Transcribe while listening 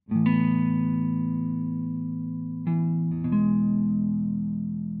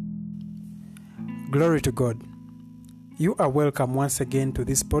Glory to God. You are welcome once again to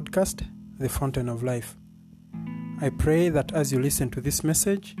this podcast, The Fountain of Life. I pray that as you listen to this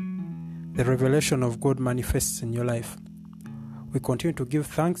message, the revelation of God manifests in your life. We continue to give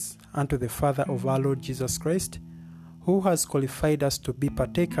thanks unto the Father of our Lord Jesus Christ, who has qualified us to be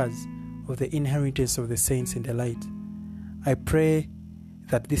partakers of the inheritance of the saints in the light. I pray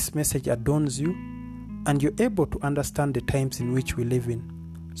that this message adorns you and you're able to understand the times in which we live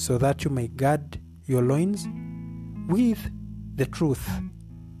in, so that you may guard your loins with the truth,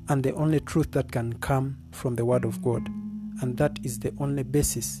 and the only truth that can come from the Word of God, and that is the only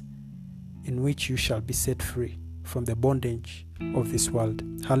basis in which you shall be set free from the bondage of this world.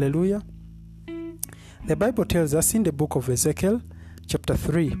 Hallelujah. The Bible tells us in the book of Ezekiel, chapter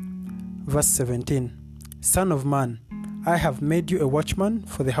 3, verse 17, Son of man, I have made you a watchman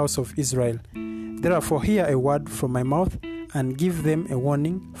for the house of Israel. Therefore hear a word from my mouth, and give them a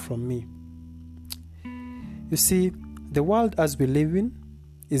warning from me. You see, the world as we live in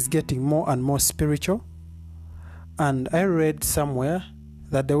is getting more and more spiritual. And I read somewhere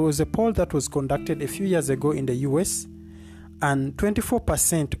that there was a poll that was conducted a few years ago in the US, and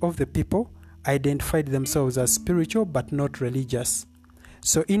 24% of the people identified themselves as spiritual but not religious.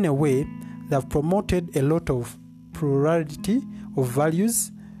 So in a way, they have promoted a lot of plurality of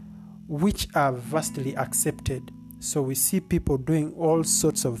values which are vastly accepted. So we see people doing all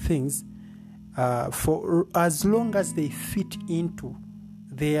sorts of things for as long as they fit into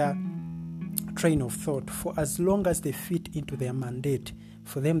their train of thought, for as long as they fit into their mandate.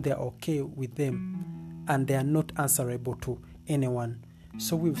 For them, they are okay with them, and they are not answerable to anyone.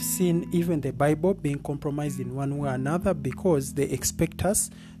 So we've seen even the Bible being compromised in one way or another, because they expect us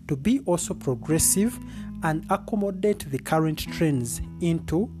to be also progressive and accommodate the current trends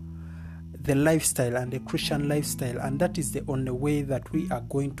into the lifestyle and the Christian lifestyle, and that is the only way that we are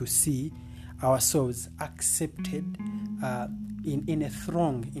going to see ourselves accepted in a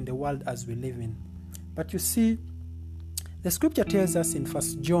throng in the world as we live in. But you see, the scripture tells us in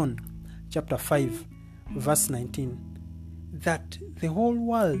 1 John chapter 5 verse 19 that the whole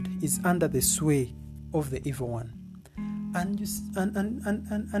world is under the sway of the evil one, and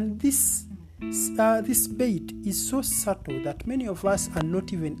this bait is so subtle that many of us are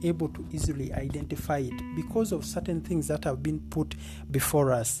not even able to easily identify it because of certain things that have been put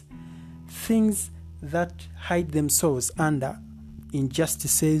before us. Things that hide themselves under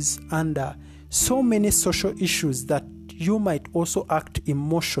injustices, under so many social issues that you might also act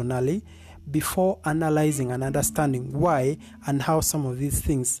emotionally before analyzing and understanding why and how some of these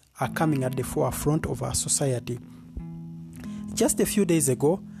things are coming at the forefront of our society. Just a few days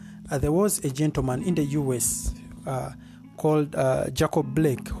ago, there was a gentleman in the US called Jacob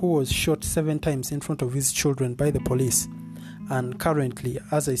Blake, who was shot 7 times in front of his children by the police. And currently,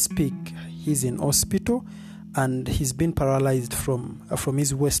 as I speak, he's in hospital and he's been paralyzed from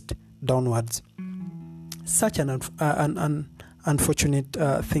his waist downwards. Such an unfortunate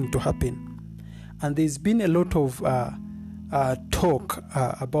thing to happen. And there's been a lot of talk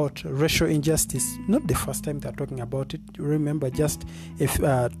about racial injustice. Not the first time they're talking about it. Remember, just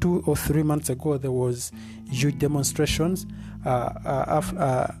 2 or 3 months ago, there was huge demonstrations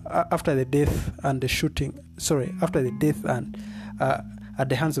after the death and the shooting. After the death and at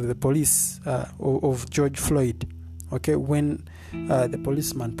the hands of the police of George Floyd. Okay, when the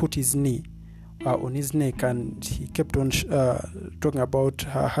policeman put his knee on his neck, and he kept on talking about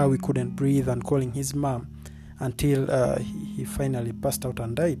how he couldn't breathe and calling his mom, until he finally passed out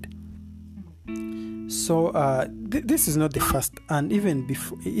and died. So this is not the first, and even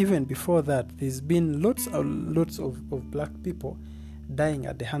before that, there's been lots of black people dying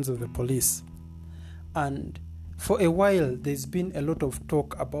at the hands of the police. And for a while, there's been a lot of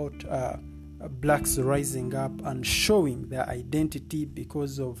talk about blacks rising up and showing their identity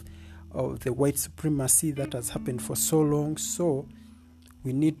because of the white supremacy that has happened for so long. So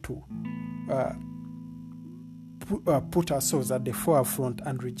we need to put ourselves at the forefront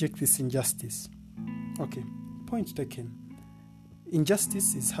and reject this injustice. Okay, point taken.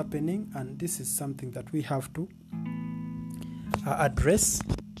 Injustice is happening, and this is something that we have to address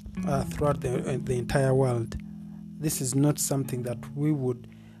throughout the entire world. This is not something that we would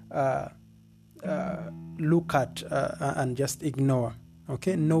look at and just ignore.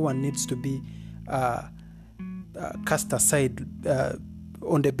 Okay, no one needs to be cast aside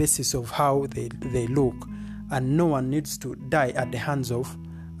on the basis of how they look. And no one needs to die at the hands of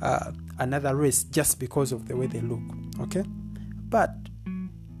another race just because of the way they look. Okay? But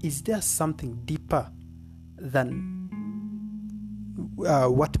is there something deeper than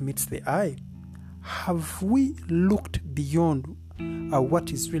what meets the eye? Have we looked beyond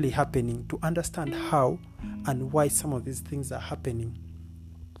what is really happening, to understand how and why some of these things are happening.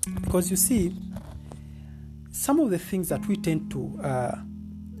 Because you see, some of the things that we tend to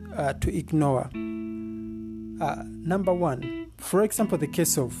ignore. Number one, for example, the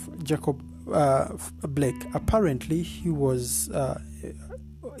case of Jacob Blake. Apparently, he's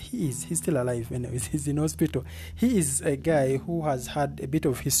still alive. Anyways, he's in hospital. He is a guy who has had a bit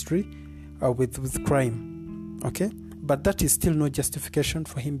of history with crime. Okay, but that is still no justification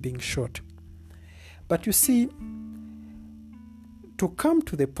for him being shot. But you see, to come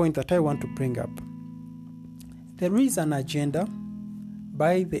to the point that I want to bring up, there is an agenda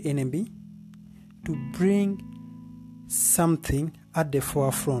by the enemy to bring something at the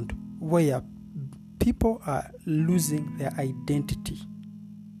forefront where people are losing their identity,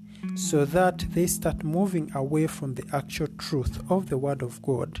 so that they start moving away from the actual truth of the Word of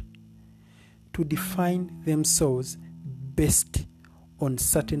God to define themselves based on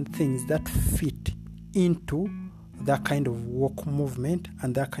certain things that fit into that kind of woke movement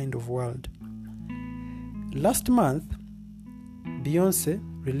and that kind of world. Last month, Beyonce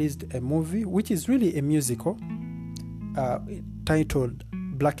released a movie which is really a musical titled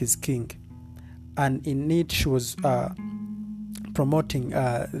Black is King, and in it she was promoting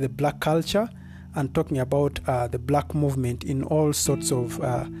the black culture and talking about the black movement in all sorts of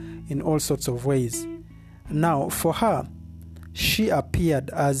ways. Now, for her, she appeared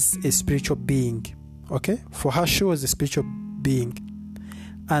as a spiritual being. Okay, for her, she was a spiritual being,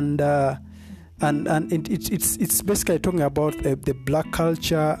 and it's basically talking about the black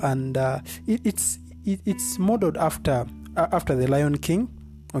culture, and it's modeled after the Lion King.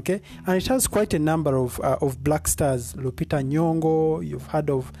 Okay, and it has quite a number of black stars. Lupita Nyong'o, you've heard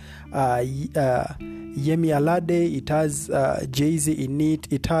of Yemi Alade. It has Jay-Z in it.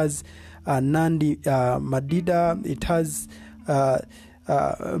 It has Nandi Madida. It has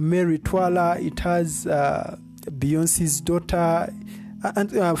Mary Twala. It has Beyonce's daughter, and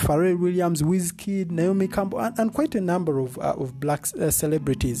Pharrell Williams, Wizkid, Naomi Campbell, and quite a number of black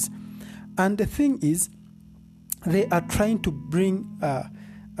celebrities. And the thing is, they are trying to bring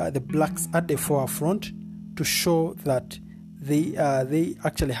the blacks at the forefront to show that they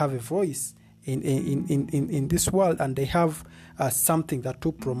actually have a voice in this world, and they have something that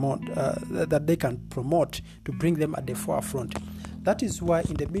to promote, that they can promote to bring them at the forefront. That is why,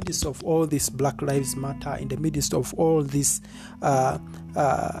 in the midst of all this Black Lives Matter, in the midst of all this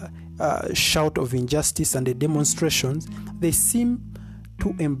shout of injustice and the demonstrations, they seem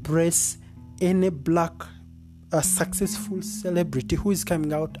to embrace any black successful celebrity who is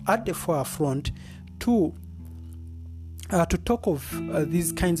coming out at the forefront to talk of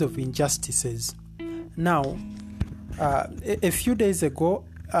these kinds of injustices. Now, a few days ago,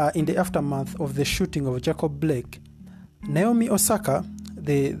 in the aftermath of the shooting of Jacob Blake, Naomi Osaka,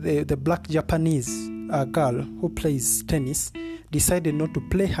 the black Japanese girl who plays tennis, decided not to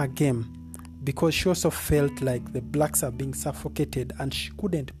play her game because she also felt like the blacks are being suffocated, and she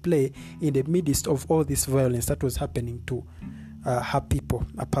couldn't play in the midst of all this violence that was happening to her people,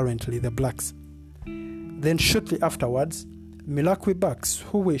 apparently the blacks. Then shortly afterwards, Milwaukee Bucks,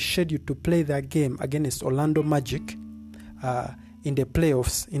 who were scheduled to play their game against Orlando Magic in the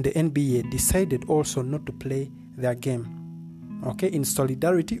playoffs in the NBA, decided also not to play their game, okay, in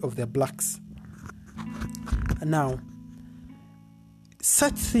solidarity of the blacks. Now,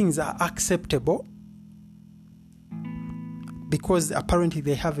 such things are acceptable because apparently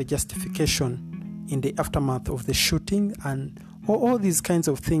they have a justification in the aftermath of the shooting, and all these kinds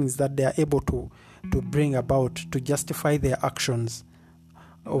of things that they are able to bring about to justify their actions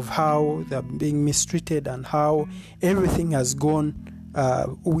of how they are being mistreated and how everything has gone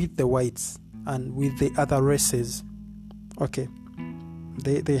with the whites and with the other races. Okay,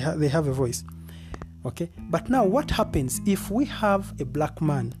 they have a voice. Okay, but now what happens if we have a black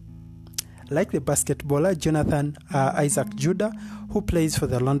man like the basketballer Jonathan Isaac Judah, who plays for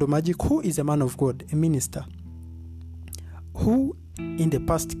the Orlando Magic, who is a man of God, a minister, who in the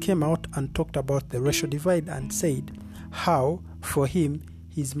past came out and talked about the racial divide and said how for him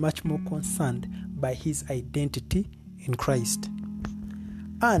he's much more concerned by his identity in Christ.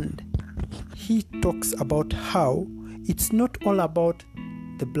 And he talks about how it's not all about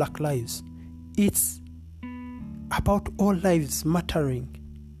the black lives. It's about all lives mattering.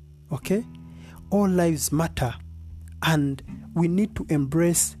 Okay? All lives matter. And we need to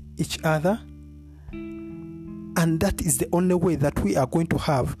embrace each other. And that is the only way that we are going to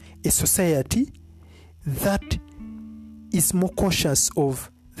have a society that is more conscious of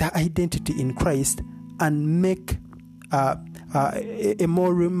their identity in Christ and make a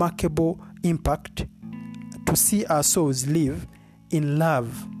more remarkable impact to see ourselves live in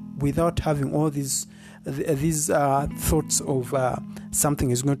love without having all these thoughts of something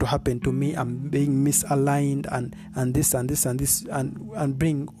is going to happen to me, I'm being misaligned, and this and this and this, and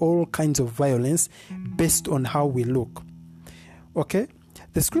bring all kinds of violence based on how we look. Okay?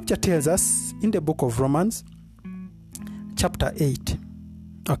 The scripture tells us in the book of Romans, chapter 8,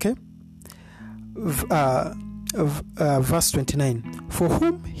 okay? Verse 29. For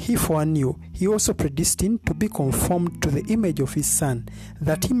whom he foreknew, he also predestined to be conformed to the image of his Son,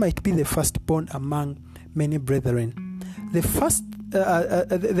 that he might be the firstborn among many brethren. The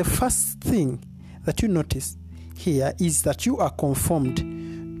first thing that you notice here is that you are conformed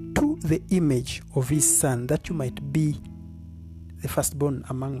to the image of his Son, that you might be the firstborn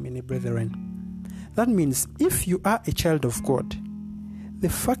among many brethren. That means if you are a child of God, the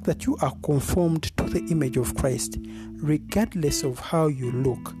fact that you are conformed to the image of Christ, regardless of how you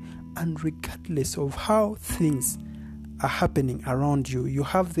look and regardless of how things are happening around you, you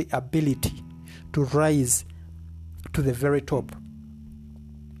have the ability to rise to the very top.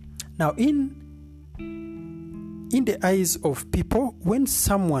 Now, in the eyes of people, when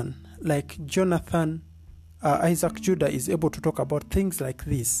someone like Jonathan Isaac Judah is able to talk about things like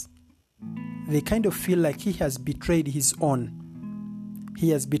this, they kind of feel like he has betrayed his own. He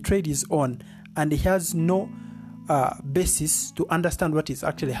has betrayed his own, and he has no basis to understand what is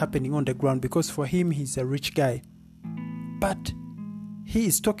actually happening on the ground, because for him, he's a rich guy. But he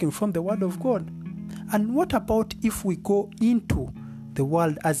is talking from the word of God. And what about if we go into the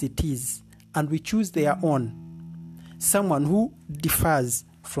world as it is and we choose their own? Someone who differs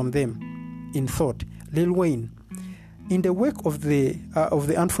from them in thought. Lil Wayne, in the wake of the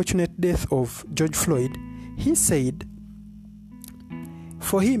unfortunate death of George Floyd, he said,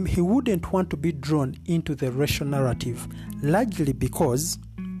 for him, he wouldn't want to be drawn into the racial narrative, largely because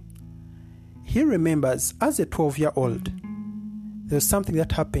he remembers as a 12-year-old, there was something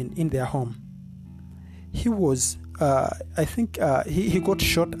that happened in their home. He was, he got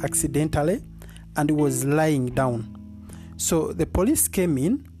shot accidentally, and he was lying down. So the police came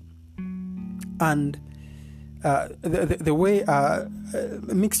in, and the way a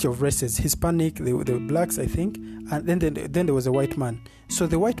mixture of races, Hispanic, the blacks, I think, and then there was a white man. So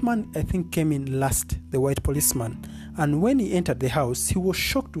the white man, I think, came in last, the white policeman. And when he entered the house, he was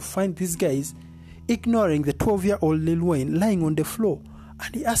shocked to find these guys ignoring the 12-year-old Lil Wayne lying on the floor.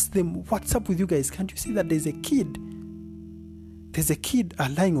 And he asked them, what's up with you guys? Can't you see that there's a kid? There's a kid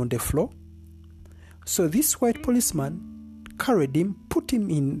lying on the floor. So this white policeman carried him, put him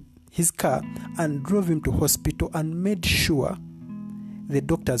in his car, and drove him to hospital and made sure the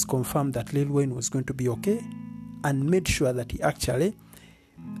doctors confirmed that Lil Wayne was going to be okay, and made sure that he actually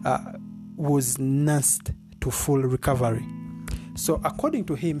was nursed to full recovery. So according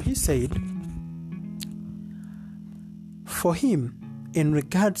to him, he said, for him, in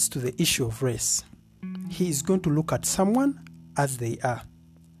regards to the issue of race, he is going to look at someone as they are.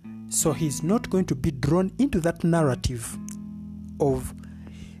 So he's not going to be drawn into that narrative of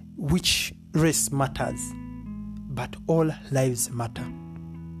which race matters, but all lives matter.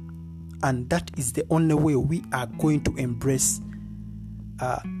 And that is the only way we are going to embrace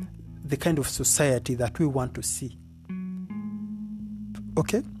the kind of society that we want to see.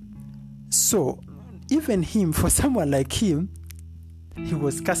 Okay? So, even him, for someone like him, he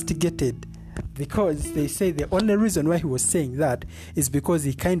was castigated, because they say the only reason why he was saying that is because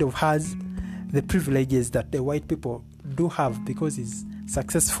he kind of has the privileges that the white people do have, because he's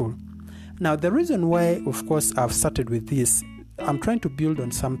successful. Now, the reason why, of course, I've started with this, I'm trying to build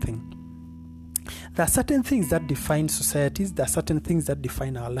on something. There are certain things that define societies. There are certain things that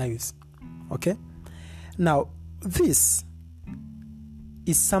define our lives. Okay? Now, this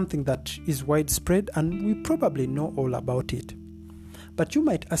is something that is widespread, and we probably know all about it. But you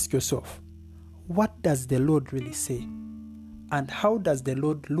might ask yourself, what does the Lord really say? And how does the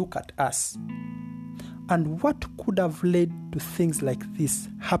Lord look at us? And what could have led to things like this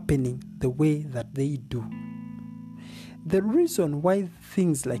happening the way that they do? The reason why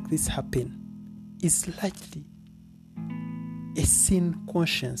things like this happen is largely a sin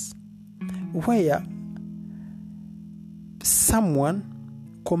conscience, where someone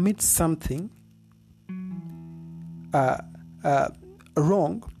commits something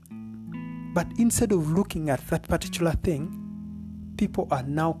wrong, but instead of looking at that particular thing, people are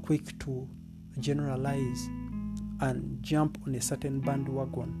now quick to generalize and jump on a certain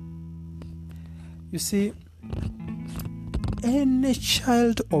bandwagon. You see, any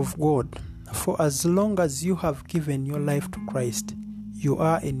child of God, for as long as you have given your life to Christ, you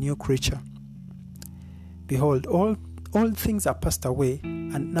are a new creature. Behold, all things are passed away,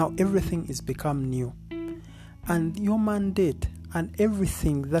 and now everything is become new. And your mandate and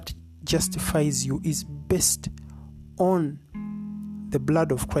everything that justifies you is based on the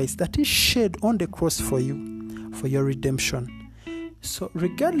blood of Christ that is shed on the cross for you, for your redemption. So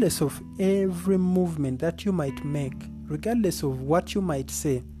regardless of every movement that you might make, regardless of what you might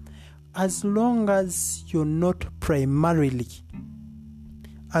say, as long as you're not primarily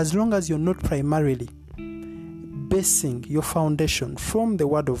basing your foundation from the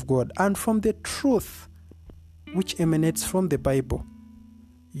Word of God and from the truth which emanates from the Bible,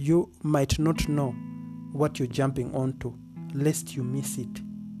 you might not know what you're jumping onto, lest you miss it,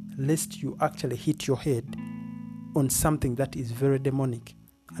 lest you actually hit your head on something that is very demonic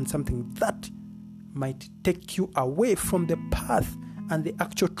and something that might take you away from the path and the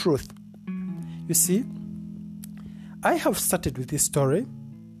actual truth. You see, I have started with this story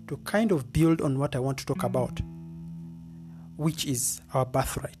to kind of build on what I want to talk about, which is our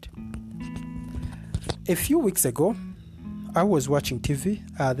birthright. A few weeks ago, I was watching TV.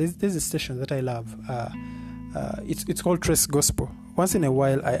 There's a station that I love. It's called Trace Gospel. Once in a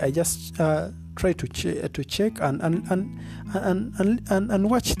while, I just try to check and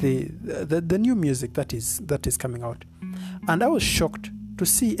watch the new music that is coming out. And I was shocked to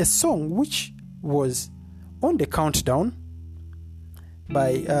see a song which was on the countdown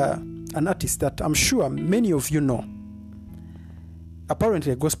by an artist that I'm sure many of you know.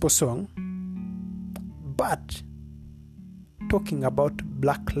 Apparently a gospel song, but talking about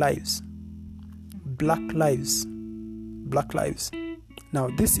black lives. Now,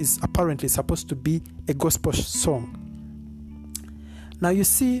 this is apparently supposed to be a gospel song. Now, you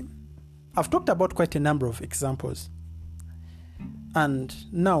see, I've talked about quite a number of examples. And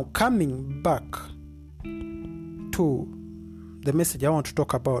now, coming back to the message I want to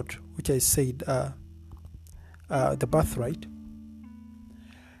talk about, which I said, the birthright.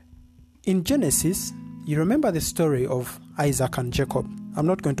 In Genesis, you remember the story of Isaac and Jacob. I'm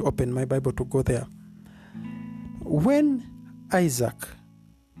not going to open my Bible to go there. When Isaac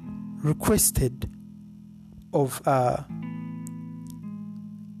requested of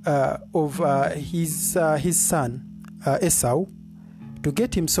his son Esau to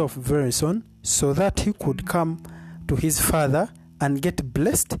get himself very soon, so that he could come to his father and get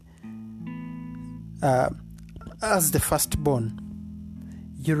blessed as the firstborn.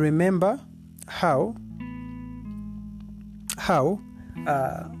 You remember how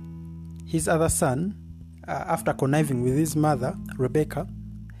his other son, after conniving with his mother, Rebecca,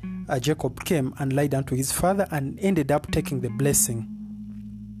 Jacob came and lied unto his father and ended up taking the blessing,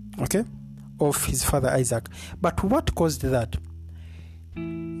 of his father Isaac. But what caused that?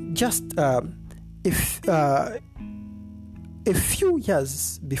 Just a few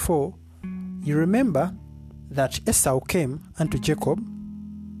years before, you remember that Esau came unto Jacob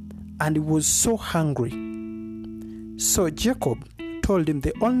and he was so hungry. So Jacob told him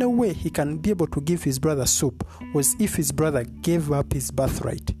the only way he can be able to give his brother soup was if his brother gave up his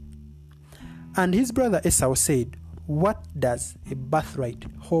birthright. And his brother Esau said, "What does a birthright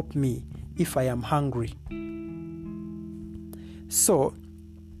help me if I am hungry?" So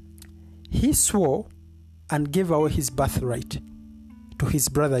he swore and gave away his birthright to his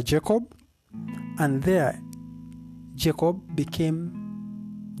brother Jacob, and there Jacob became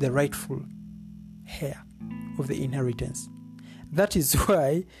the rightful heir of the inheritance. That is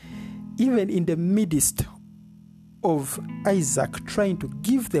why, even in the midst of Isaac trying to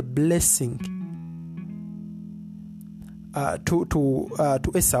give the blessing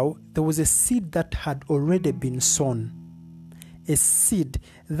to Esau, there was a seed that had already been sown, a seed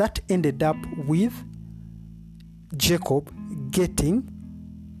that ended up with Jacob getting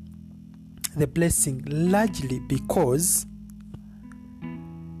the blessing largely because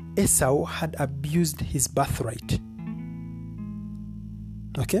Esau had abused his birthright.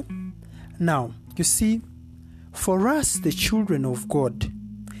 Okay? Now, you see, for us, the children of God,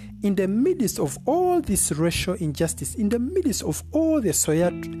 in the midst of all this racial injustice, in the midst of all the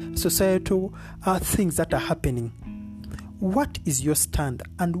societal things that are happening, what is your stand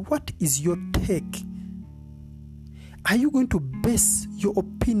and what is your take? Are you going to base your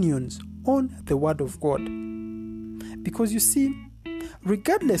opinions on the Word of God? Because you see,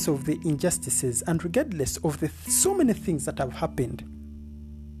 regardless of the injustices and regardless of the so many things that have happened,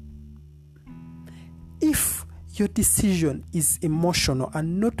 if your decision is emotional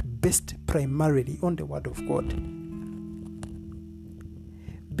and not based primarily on the Word of God,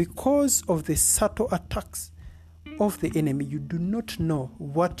 because of the subtle attacks of the enemy, you do not know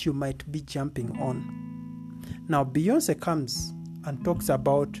what you might be jumping on. Now, Beyonce comes and talks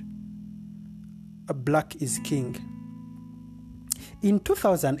about a black is king. In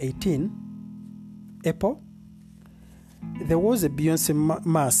 2018, April, there was a Beyonce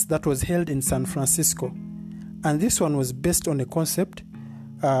mass that was held in San Francisco, and this one was based on a concept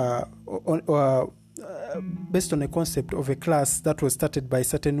of a class that was started by a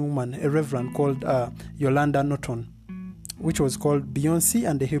certain woman, a reverend called Yolanda Norton, which was called Beyonce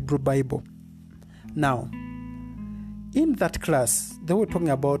and the Hebrew Bible. Now, in that class, they were talking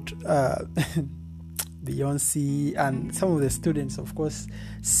about Beyonce, and some of the students, of course,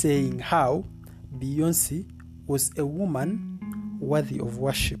 saying how Beyonce was a woman worthy of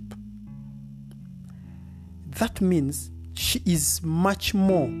worship. That means she is much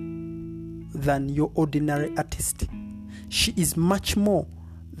more than your ordinary artist. She is much more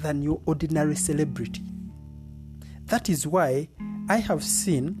than your ordinary celebrity. That is why I have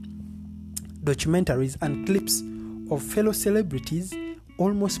seen documentaries and clips of fellow celebrities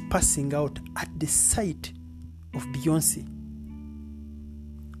almost passing out at the sight of Beyonce.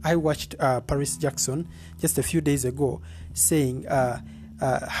 I watched Paris Jackson just a few days ago saying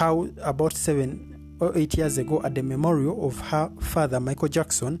how about 7 or 8 years ago at the memorial of her father, Michael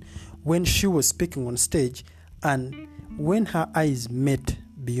Jackson, when she was speaking on stage, and when her eyes met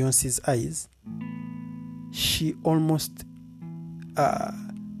Beyonce's eyes, she almost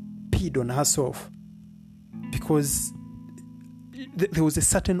peed on herself, because there was a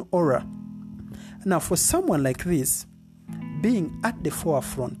certain aura. Now, for someone like this, being at the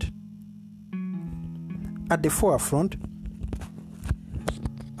forefront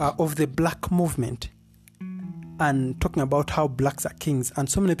of the black movement, and talking about how blacks are kings, and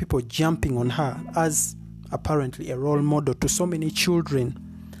so many people jumping on her as apparently a role model to so many children,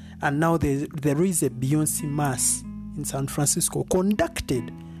 and now there is a Beyonce mass in San Francisco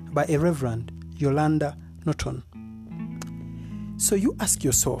conducted by a Reverend Yolanda Norton. So you ask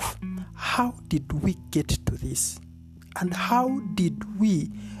yourself, how did we get to this? And how did we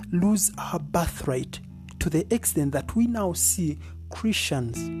lose our birthright to the extent that we now see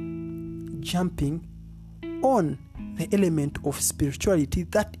Christians jumping on the element of spirituality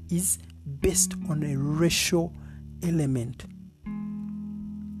that is based on a racial element?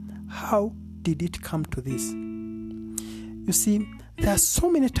 How did it come to this? You see, there are so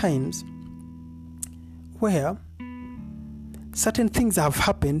many times where certain things have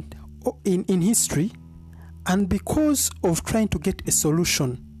happened in history, and because of trying to get a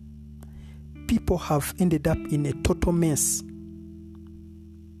solution, people have ended up in a total mess.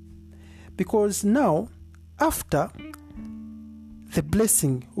 Because now, after the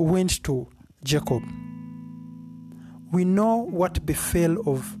blessing went to Jacob, we know what befell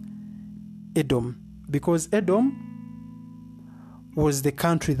of Edom, because Edom was the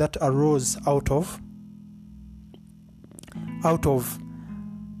country that arose out of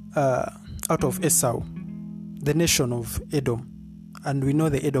Esau, the nation of Edom, and we know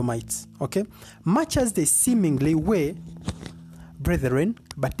the Edomites. Okay, much as they seemingly were brethren,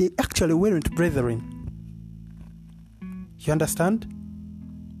 but they actually weren't brethren. You understand?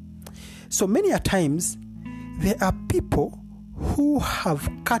 So many a times there are people who have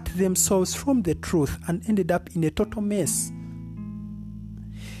cut themselves from the truth and ended up in a total mess.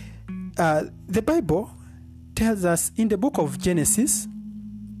 The Bible tells us in the book of Genesis,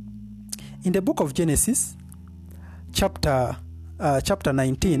 chapter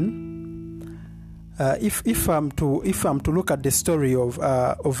 19, if I'm to look at the story of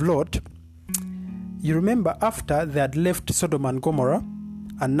Lot, you remember after they had left Sodom and Gomorrah,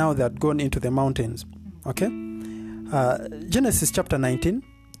 and now they had gone into the mountains. Okay, Genesis chapter 19,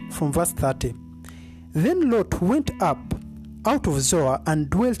 from verse 30. Then Lot went up out of Zoar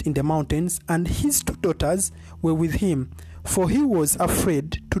and dwelt in the mountains, and his 2 daughters were with him, for he was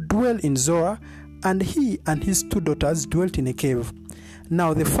afraid to dwell in Zoar, and he and his 2 daughters dwelt in a cave.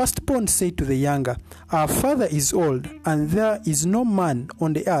 Now the firstborn said to the younger, Our father is old, and there is no man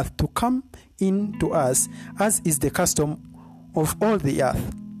on the earth to come in to us, as is the custom of all the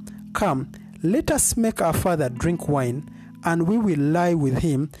earth. Come, let us make our father drink wine, and we will lie with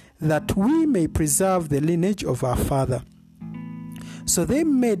him, that we may preserve the lineage of our father. So they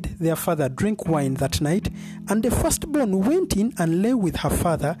made their father drink wine that night, and the firstborn went in and lay with her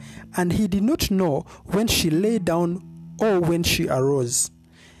father, and he did not know when she lay down or when she arose.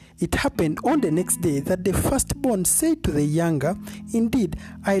 It happened on the next day that the firstborn said to the younger, Indeed,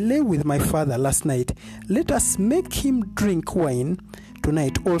 I lay with my father last night. Let us make him drink wine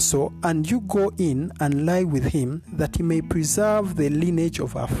tonight also, and you go in and lie with him, that he may preserve the lineage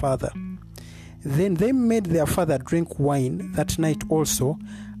of our father. Then they made their father drink wine that night also,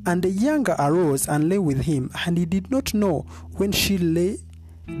 and the younger arose and lay with him, and he did not know when she lay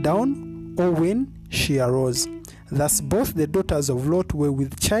down or when she arose. Thus both the daughters of Lot were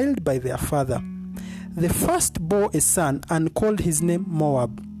with child by their father. The first bore a son and called his name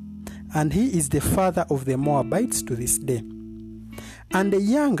Moab, and he is the father of the Moabites to this day. And the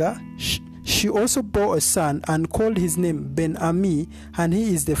younger, she also bore a son and called his name Ben-Ami, and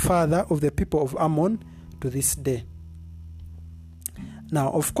he is the father of the people of Ammon to this day.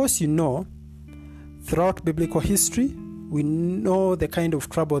 Now, of course, throughout biblical history, we know the kind of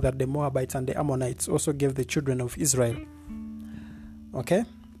trouble that the Moabites and the Ammonites also gave the children of Israel. Okay?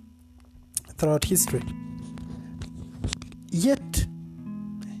 Throughout history. Yet,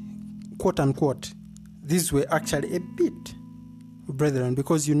 quote unquote, these were actually a bit brethren,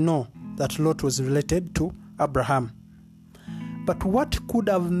 because that Lot was related to Abraham. But what could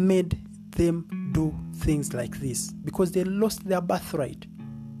have made them do things like this? Because they lost their birthright.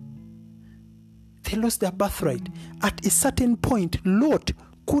 They lost their birthright. At a certain point, Lot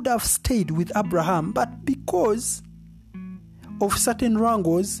could have stayed with Abraham, but because of certain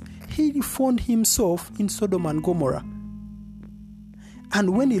wrangles, he found himself in Sodom and Gomorrah.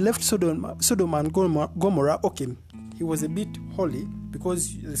 And when he left Sodom and Gomorrah, he was a bit holy,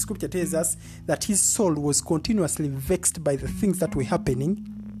 because the scripture tells us that his soul was continuously vexed by the things that were happening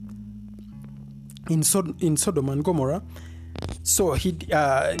in Sodom and Gomorrah. So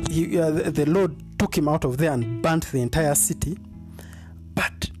the Lord took him out of there and burnt the entire city.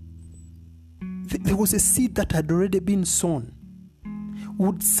 But there was a seed that had already been sown.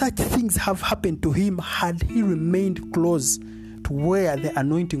 Would such things have happened to him had he remained close to where the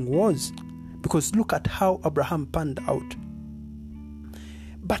anointing was? Because look at how Abraham panned out.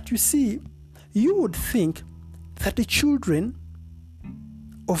 But you see, you would think that the children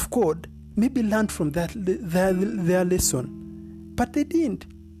of God maybe learned from their lesson, but they didn't.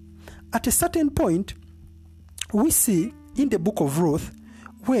 At a certain point, we see in the book of Ruth,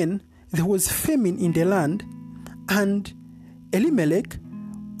 when there was famine in the land, and Elimelech,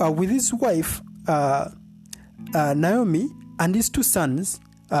 with his wife Naomi, and his two sons,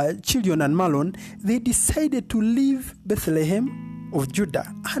 Chilion and Mahlon, they decided to leave Bethlehem of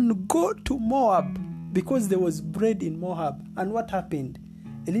Judah and go to Moab, because there was bread in Moab. And what happened?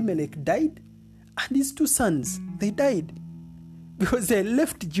 Elimelech died, and his two sons, they died, because they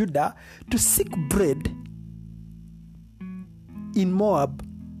left Judah to seek bread in Moab,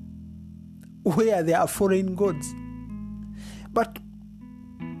 where there are foreign gods. But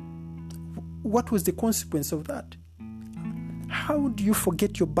what was the consequence of that? How do you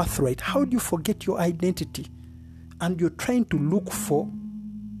forget your birthright? How do you forget your identity? And you're trying to look for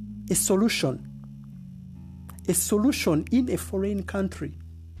a solution in a foreign country.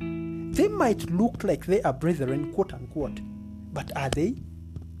 They might look like they are brethren, quote unquote, but are they?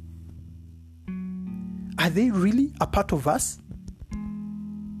 Are they really a part of us?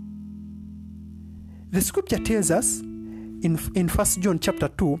 The scripture tells us in 1 John chapter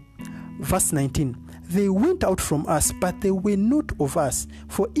 2, verse 19, they went out from us, but they were not of us.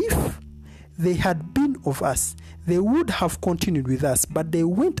 For if they had been of us, they would have continued with us, but they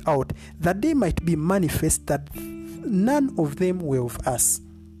went out that they might be manifest that none of them were of us.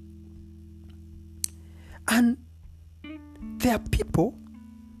 And there are people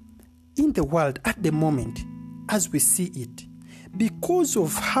in the world at the moment, as we see it, because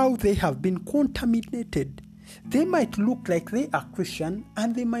of how they have been contaminated. They might look like they are Christian,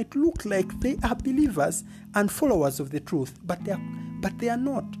 and they might look like they are believers and followers of the truth, but they are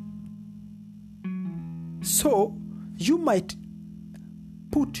not. So you might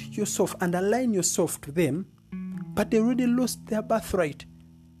put yourself and align yourself to them, but they already lost their birthright.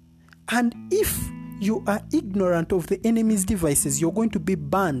 And if you are ignorant of the enemy's devices, you're going to be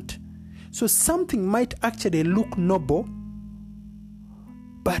burnt. So something might actually look noble,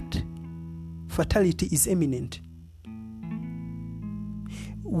 but fatality is imminent.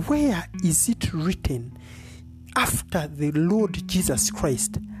 Where is it written, after the Lord Jesus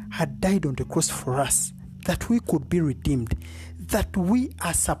Christ had died on the cross for us, that we could be redeemed, that we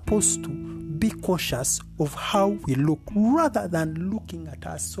are supposed to be conscious of how we look, rather than looking at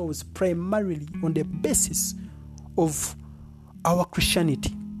ourselves primarily on the basis of our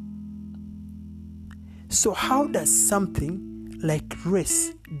Christianity? So how does something like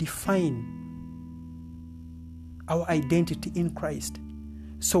race define our identity in Christ?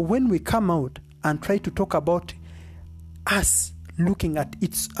 So when we come out and try to talk about us looking at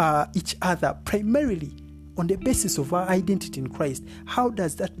each other primarily on the basis of our identity in Christ, how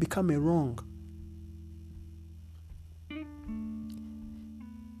does that become a wrong?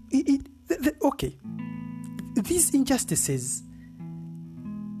 Okay, these injustices,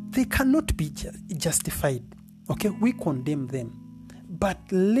 they cannot be justified. Okay, we condemn them. But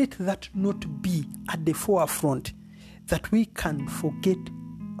let that not be at the forefront, that we can forget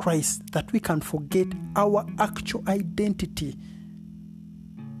Christ that we can forget our actual identity.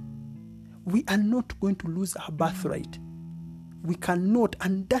 We are not going to lose our birthright. We cannot,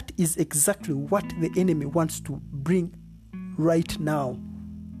 and that is exactly what the enemy wants to bring right now.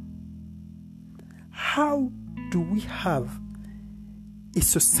 How do we have a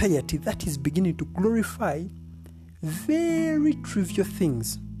society that is beginning to glorify very trivial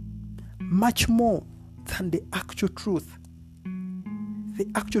things much more than the actual truth? The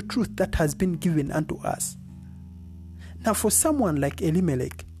actual truth that has been given unto us. Now, for someone like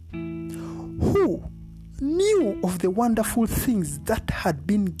Elimelech, who knew of the wonderful things that had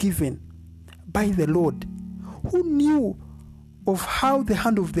been given by the Lord, who knew of how the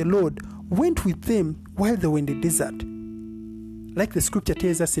hand of the Lord went with them while they were in the desert, like the scripture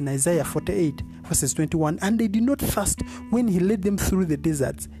tells us in Isaiah 48 verses 21, and they did not thirst when he led them through the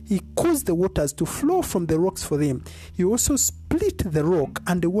deserts. He caused the waters to flow from the rocks for them. He also split the rock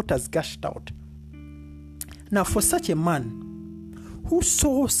and the waters gushed out. Now, for such a man who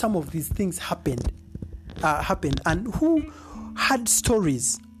saw some of these things happen and who had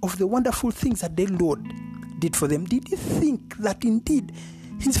stories of the wonderful things that the Lord did for them, did he think that indeed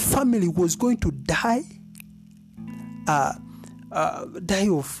his family was going to die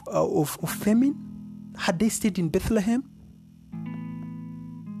of famine had they stayed in Bethlehem?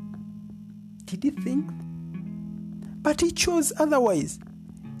 Did he think? But he chose otherwise.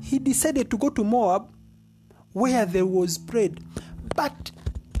 He decided to go to Moab, where there was bread. But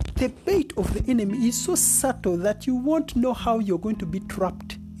the bait of the enemy is so subtle that you won't know how you're going to be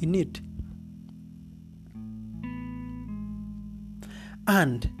trapped in it.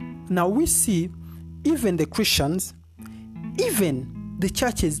 And now we see even the Christians, even the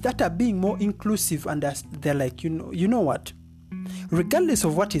churches that are being more inclusive, and they're like, you know what? Regardless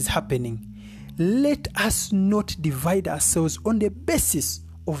of what is happening, let us not divide ourselves on the basis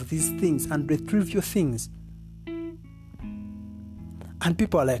of these things and the trivial things. And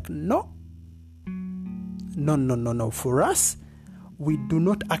people are like, no. For us, we do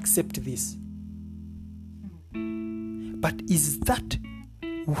not accept this. But is that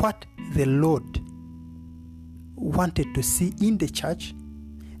what the Lord wanted to see in the church,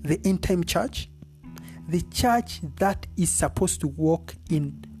 the end time church, the church that is supposed to walk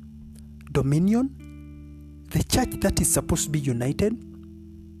in dominion, the church that is supposed to be united?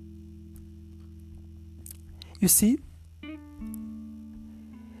 You see,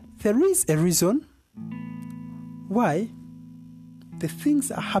 there is a reason why the things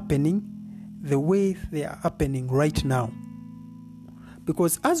are happening the way they are happening right now.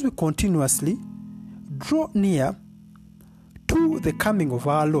 Because as we continuously draw near to the coming of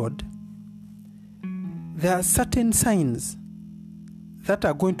our Lord, there are certain signs that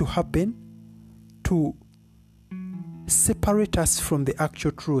are going to happen to separate us from the actual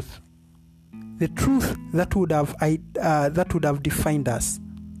truth, the truth that would have defined us.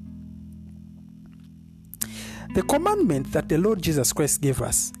 The commandment that the Lord Jesus Christ gave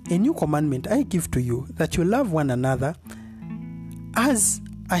us, a new commandment I give to you, that you love one another as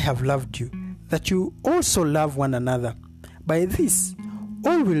I have loved you, that you also love one another. By this,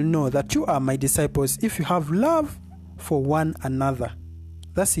 all will know that you are my disciples if you have love for one another.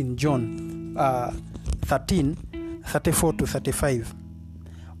 That's in John 13, 34 to 35.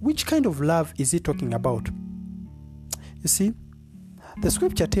 Which kind of love is he talking about? You see, the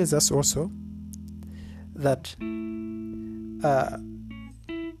scripture tells us also that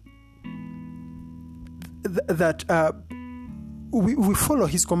we follow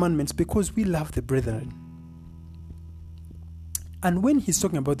his commandments because we love the brethren. And when he's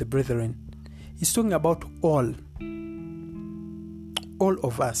talking about the brethren, he's talking about all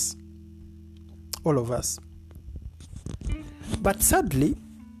of us. All of us. But sadly,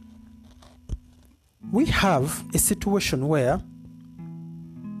 we have a situation where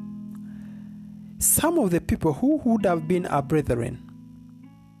some of the people who would have been our brethren,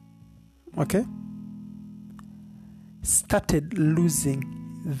 started losing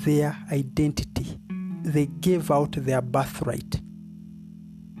their identity. They gave out their birthright.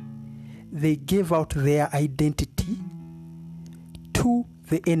 They gave out their identity to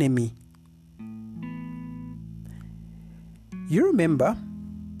the enemy. You remember,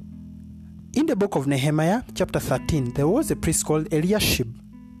 in the book of Nehemiah, chapter 13, there was a priest called Eliashib.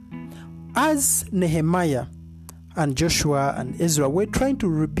 As Nehemiah and Joshua and Ezra were trying to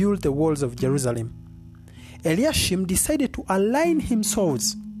rebuild the walls of Jerusalem, Eliashib decided to align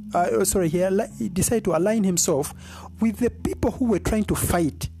himself. He decided to align himself with the people who were trying to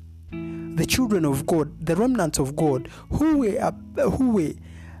fight the children of God, the remnants of God, who were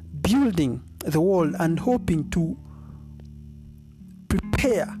building the wall and hoping to prepare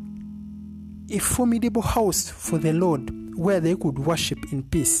prepare a formidable house for the Lord where they could worship in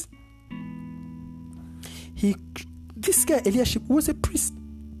peace. This guy, Eliashib, was a priest.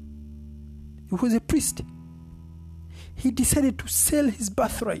 He was a priest. He decided to sell his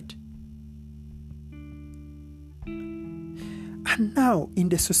birthright. And now, in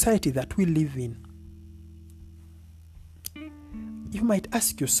the society that we live in, you might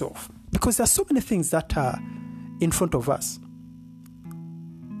ask yourself, because there are so many things that are in front of us.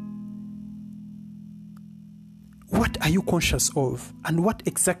 What are you conscious of? And what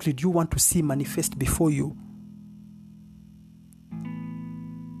exactly do you want to see manifest before you?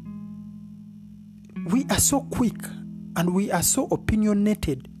 We are so quick and we are so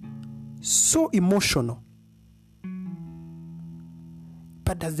opinionated, so emotional.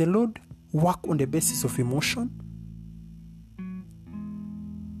 But does the Lord work on the basis of emotion?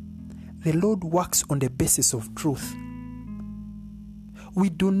 The Lord works on the basis of truth. We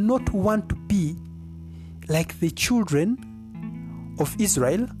do not want to be like the children of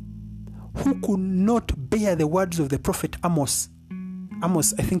Israel who could not bear the words of the prophet Amos.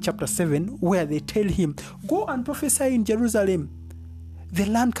 Amos, I think chapter 7, where they tell him, go and prophesy in Jerusalem. The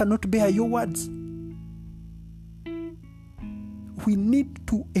land cannot bear your words. We need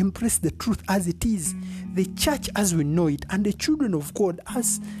to embrace the truth as it is, the church as we know it, and the children of God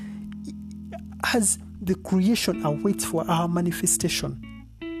as the creation awaits for our manifestation.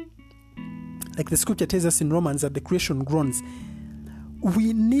 Like the scripture tells us in Romans that the creation groans.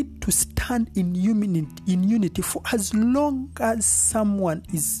 We need to stand in unity for as long as someone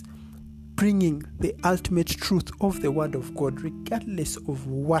is bringing the ultimate truth of the word of God, regardless of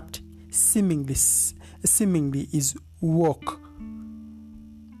what seemingly is woke,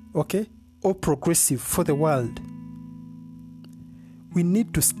 okay, or progressive for the world. We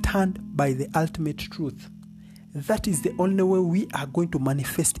need to stand by the ultimate truth. That is the only way we are going to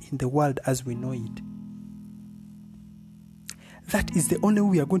manifest in the world as we know it. That is the only way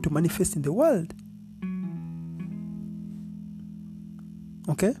we are going to manifest in the world.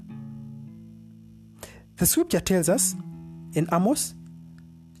 Okay? The scripture tells us in Amos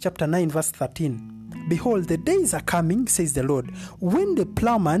chapter 9 verse 13, behold, the days are coming, says the Lord, when the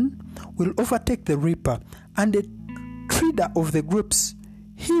plowman will overtake the reaper and the treader of the grapes,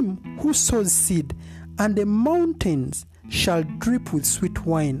 him who sows seed, and the mountains shall drip with sweet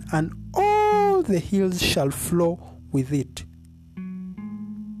wine, and all the hills shall flow with it.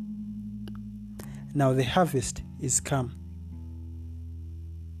 Now the harvest is come.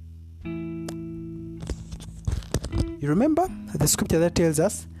 You remember the scripture that tells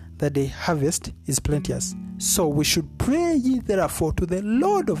us that the harvest is plenteous. So we should pray ye therefore to the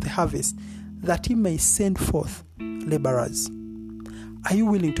Lord of the harvest, that he may send forth laborers. Are you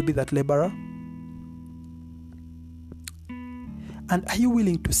willing to be that laborer? And are you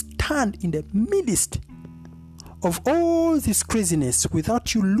willing to stand in the midst of all this craziness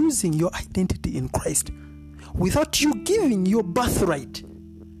without you losing your identity in Christ, without you giving your birthright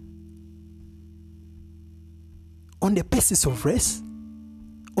on the basis of race,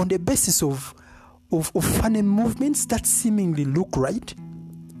 on the basis of funny movements that seemingly look right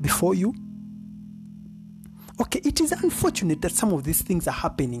before you? Okay, it is unfortunate that some of these things are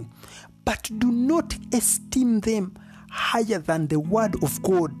happening, but do not esteem them higher than the word of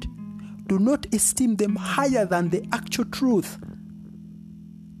God. Do not esteem them higher than the actual truth.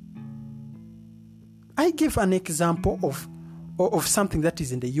 I gave an example of something that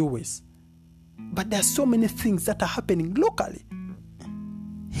is in the US, but there are so many things that are happening locally.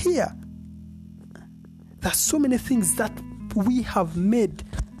 Here, there are so many things that we have made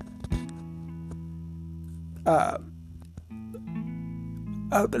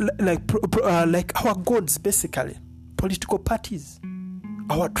like our gods, basically. Political parties,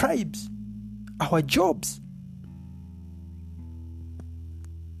 our tribes, our jobs,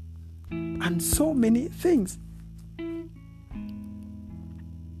 and so many things.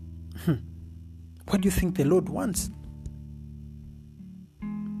 What do you think the Lord wants?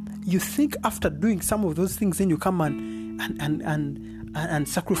 You think after doing some of those things, then you come and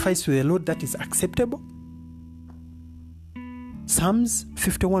sacrifice to the Lord that is acceptable? Psalms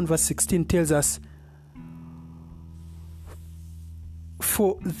 51 verse 16 tells us,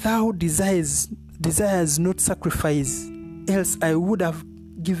 for thou desires not sacrifice, else I would have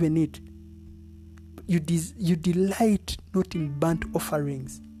given it. You delight not in burnt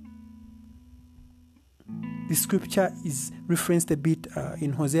offerings. The scripture is referenced a bit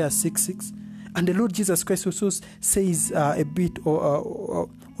in Hosea 6:6, and the Lord Jesus Christ also says a bit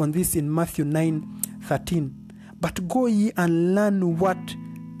on this in Matthew 9:13. But go ye and learn what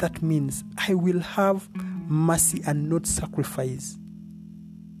that means. I will have mercy and not sacrifice.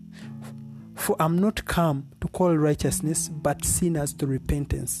 For I'm not come to call righteousness, but sinners to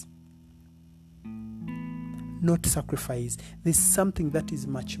repentance. Not sacrifice. There's something that is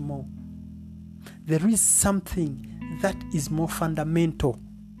much more. There is something that is more fundamental.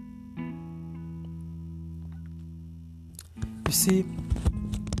 You see,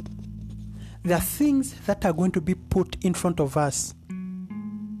 there are things that are going to be put in front of us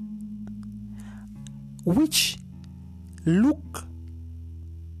which look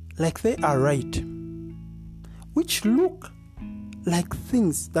like they are right, which look like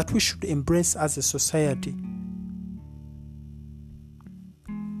things that we should embrace as a society.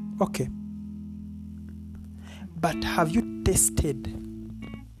 Okay. But have you tasted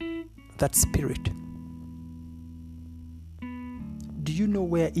that spirit? Do you know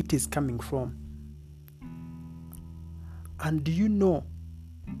where it is coming from? And do you know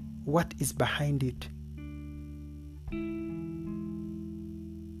what is behind it?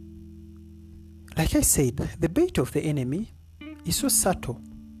 Like I said, the bait of the enemy is so subtle.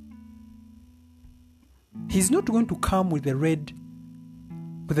 He's not going to come with a red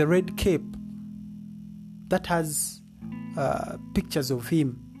cape that has pictures of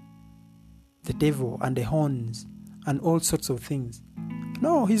him, the devil, and the horns, and all sorts of things.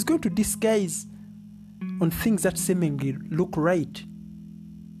 No, he's going to disguise on things that seemingly look right.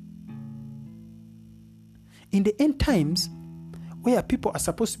 In the end times, where people are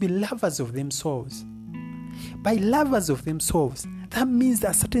supposed to be lovers of themselves, by lovers of themselves, that means there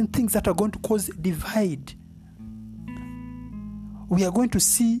are certain things that are going to cause divide. We are going to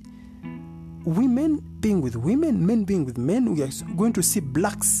see women being with women, men being with men. We are going to see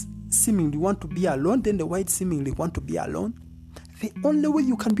blacks seemingly want to be alone, then the whites seemingly want to be alone. The only way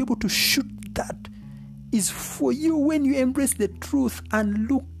you can be able to shoot that is for you when you embrace the truth and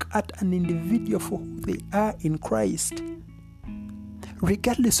look at an individual for who they are in Christ,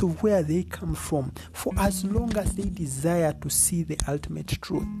 regardless of where they come from, for as long as they desire to see the ultimate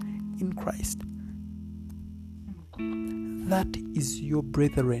truth in Christ. That is your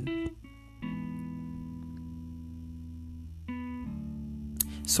brethren.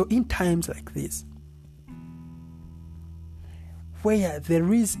 So in times like this, where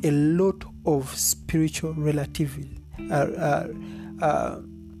there is a lot of spiritual relativity,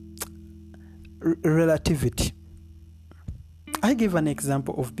 I gave an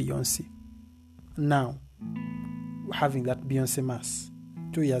example of Beyonce. Now, having that Beyonce mass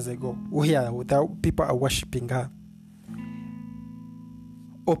 2 years ago, where people are worshipping her.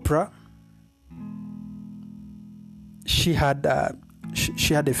 Oprah, she had a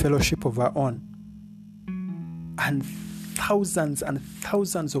fellowship of her own, and thousands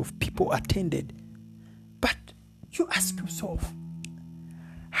of people attended. But you ask yourself,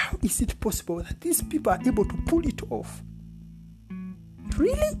 how is it possible that these people are able to pull it off?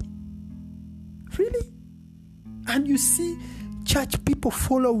 Really? And you see church people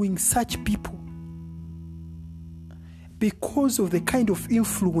following such people because of the kind of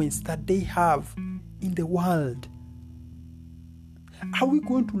influence that they have in the world. Are we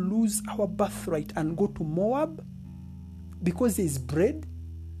going to lose our birthright and go to Moab because there is bread?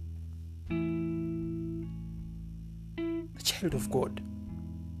 Child of God,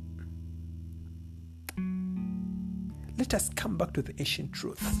 let us come back to the ancient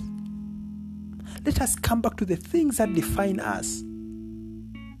truth. Let us come back to the things that define us.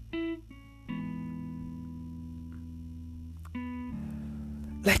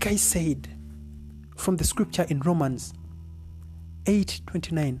 Like I said from the scripture in Romans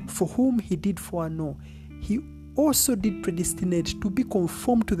 8:29, for whom he did foreknow, he also did predestinate to be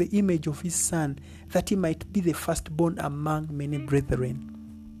conformed to the image of his Son, that he might be the firstborn among many brethren.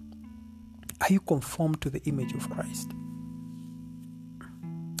 Are you conformed to the image of Christ?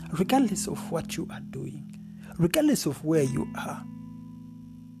 Regardless of what you are doing, regardless of where you are,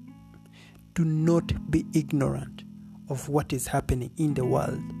 do not be ignorant of what is happening in the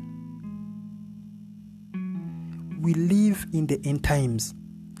world. We live in the end times.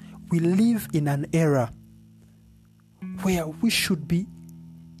 We live in an era where we should be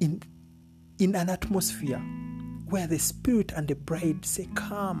in an atmosphere where the Spirit and the bride say,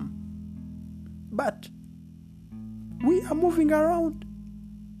 come. But we are moving around.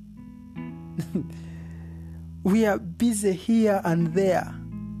 We are busy here and there.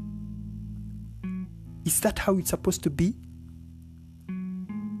 Is that how it's supposed to be?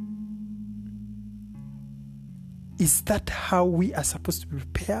 Is that how we are supposed to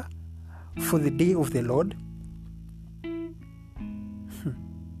prepare for the day of the Lord? 1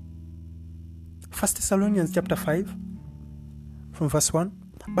 Thessalonians chapter 5 from verse 1.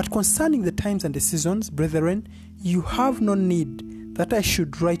 But concerning the times and the seasons, brethren, you have no need that I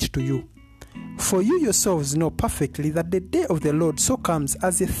should write to you. For you yourselves know perfectly that the day of the Lord so comes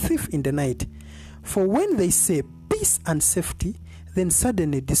as a thief in the night. For when they say peace and safety, then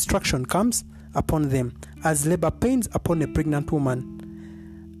suddenly destruction comes upon them, as labor pains upon a pregnant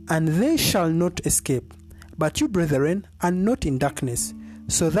woman. And they shall not escape. But you, brethren, are not in darkness,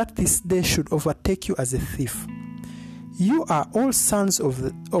 so that this day should overtake you as a thief. You are all sons of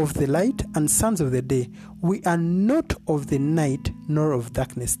the light and sons of the day. We are not of the night nor of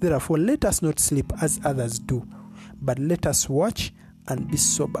darkness. Therefore, let us not sleep as others do, but let us watch and be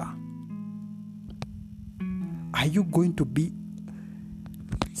sober. Are you going to be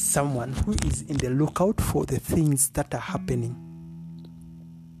someone who is in the lookout for the things that are happening?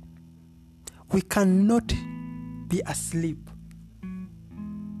 We cannot be asleep.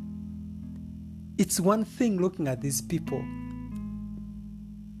 It's one thing looking at these people,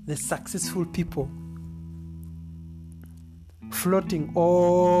 the successful people, flaunting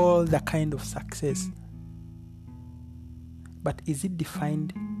all the kind of success. But is it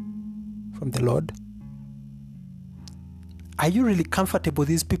defined from the Lord? Are you really comfortable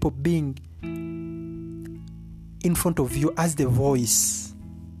these people being in front of you as the voice?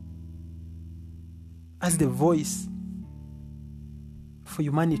 As the voice for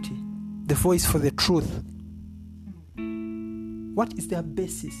humanity, the voice for the truth. What is their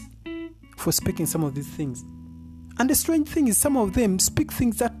basis for speaking some of these things? And the strange thing is, some of them speak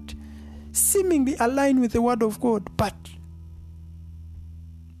things that seemingly align with the word of God, but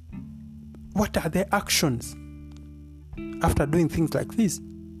what are their actions after doing things like this?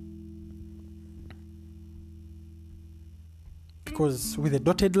 Because with a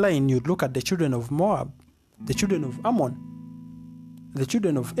dotted line, you'd look at the children of Moab, the children of Ammon, the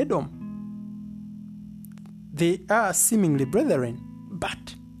children of Edom. They are seemingly brethren,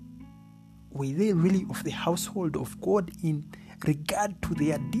 but were they really of the household of God in regard to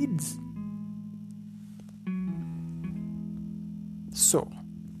their deeds? So,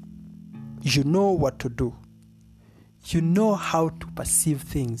 you know what to do. You know how to perceive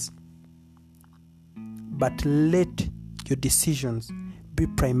things. But let your decisions be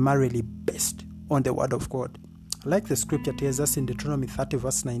primarily based on the word of God. Like the scripture tells us in Deuteronomy 30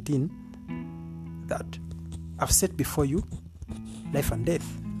 verse 19, that I've set before you life and death,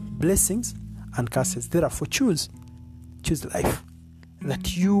 blessings and curses. Therefore choose life,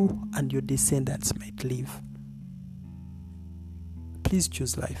 that you and your descendants might live. Please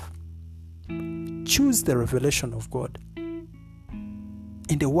choose life. Choose the revelation of God.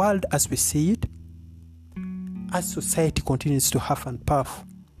 In the world as we see it, as society continues to huff and puff,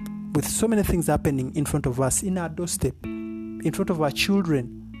 with so many things happening in front of us, in our doorstep, in front of our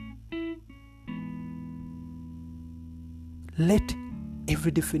children, let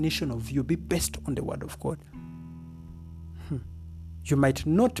every definition of you be based on the word of God. You might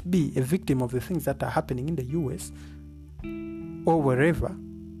not be a victim of the things that are happening in the US or wherever,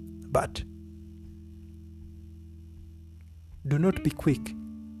 but do not be quick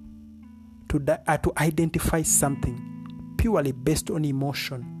to identify something purely based on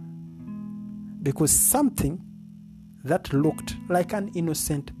emotion, because something that looked like an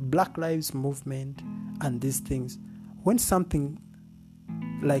innocent Black Lives Movement and these things, when something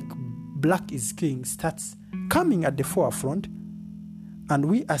like black is king starts coming at the forefront, and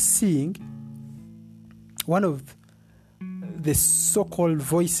we are seeing one of the so-called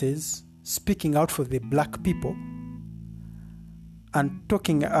voices speaking out for the black people and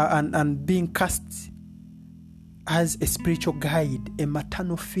talking and being cast as a spiritual guide, a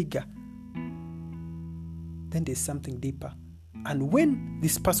maternal figure, then there's something deeper. And when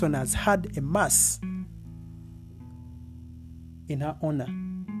this person has had a mass in her honor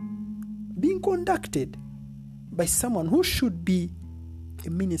being conducted by someone who should be a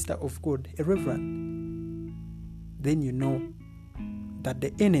minister of God, a reverend, then you know that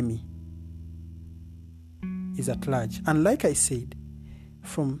the enemy is at large. And like I said,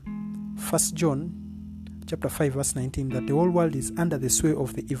 from 1 John chapter 5 verse 19, that the whole world is under the sway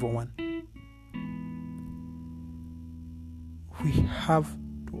of the evil one. We have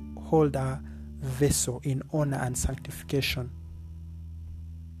to hold our vessel in honor and sanctification,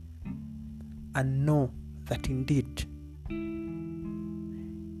 and know that indeed,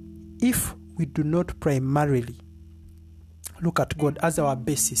 if we do not primarily look at God as our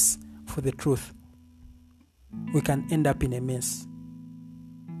basis for the truth, we can end up in a mess.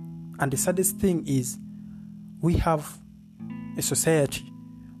 And the saddest thing is, we have a society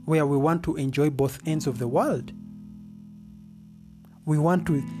where we want to enjoy both ends of the world. We want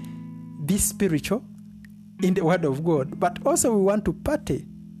to be spiritual in the word of God, but also we want to party.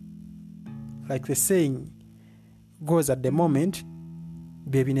 Like the saying goes at the moment,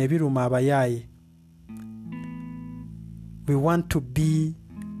 bye bino ebiruma abayaaye. We want to be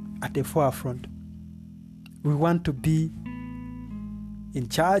at the forefront. We want to be in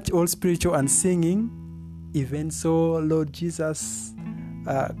church, all spiritual and singing. Even so, Lord Jesus,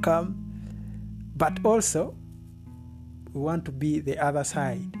 come. But also, we want to be the other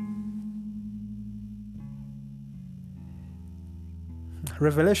side.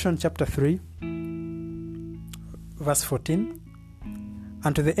 Revelation chapter 3, verse 14.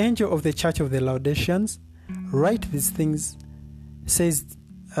 And to the angel of the church of the Laodiceans, write these things, says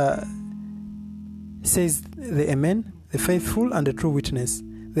the Amen, the faithful and the true witness,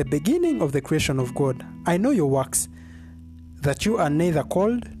 the beginning of the creation of God. I know your works, that you are neither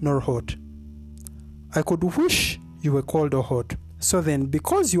cold nor hot. I could wish you were cold or hot. So then,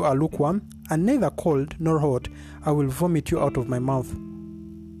 because you are lukewarm and neither cold nor hot, I will vomit you out of my mouth.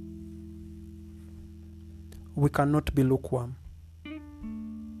 We cannot be lukewarm.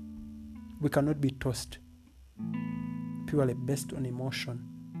 We cannot be tossed purely based on emotion.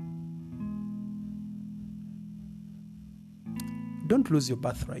 Don't lose your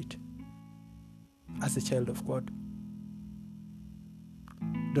birthright as a child of God.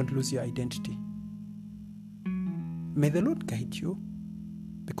 Don't lose your identity. May the Lord guide you,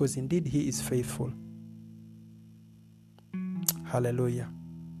 because indeed He is faithful. Hallelujah.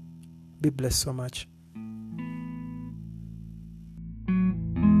 Be blessed so much.